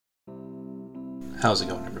How's it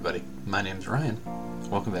going, everybody? My name's Ryan.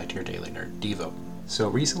 Welcome back to your Daily Nerd Devo. So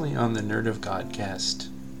recently on the Nerd of Godcast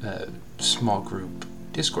small group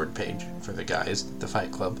Discord page for the guys, the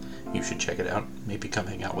Fight Club, you should check it out. Maybe come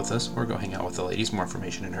hang out with us or go hang out with the ladies. More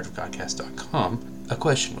information at nerdofgodcast.com. A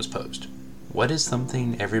question was posed. What is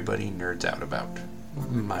something everybody nerds out about?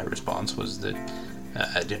 My response was that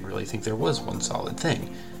I didn't really think there was one solid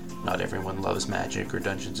thing. Not everyone loves Magic or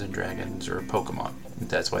Dungeons & Dragons or Pokémon.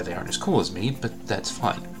 That's why they aren't as cool as me, but that's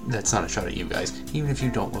fine. That's not a shot at you guys. Even if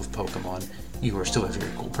you don't love Pokémon, you are still a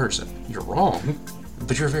very cool person. You're wrong,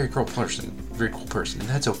 but you're a very cool person, and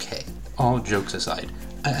that's okay. All jokes aside,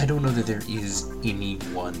 I don't know that there is any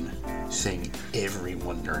one thing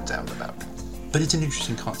everyone nerds out about. But it's an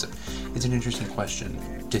interesting concept. It's an interesting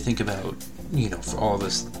question to think about, for all of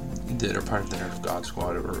us that are part of the Nerd of God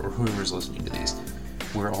Squad or whoever's listening to these.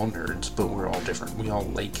 We're all nerds, but we're all different. We all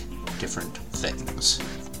like different things.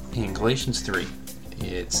 In Galatians 3,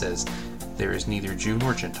 it says, "There is neither Jew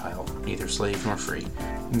nor Gentile, neither slave nor free,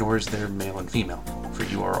 nor is there male and female, for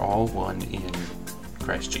you are all one in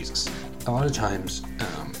Christ Jesus." A lot of times,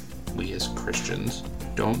 we as Christians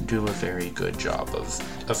don't do a very good job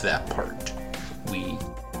of that part. We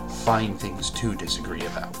find things to disagree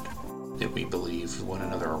about, that we believe one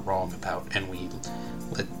another are wrong about, and we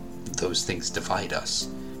let those things divide us.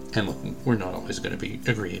 And look, we're not always going to be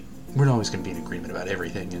agreed. We're not always going to be in agreement about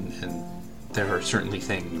everything, and there are certainly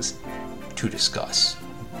things to discuss.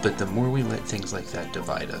 But the more we let things like that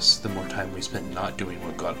divide us, the more time we spend not doing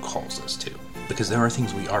what God calls us to. Because there are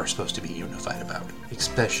things we are supposed to be unified about,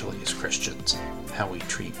 especially as Christians. How we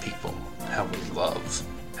treat people, how we love,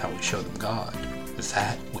 how we show them God.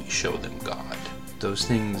 That we show them God. Those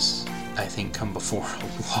things, I think, come before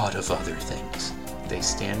a lot of other things. They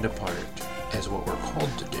stand apart as what we're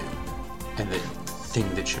called to do, and the thing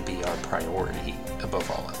that should be our priority above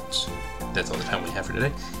all else. That's all the time we have for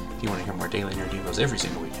today. If you want to hear more Daily Nerd Devos every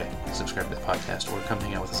single weekday, subscribe to the podcast or come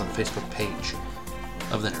hang out with us on the Facebook page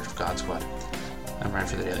of the Nerd of God Squad. I'm Ryan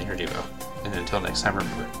for the Daily Nerd Devo, and until next time,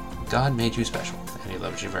 remember, God made you special, and He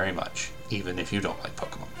loves you very much, even if you don't like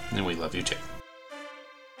Pokemon, and we love you too.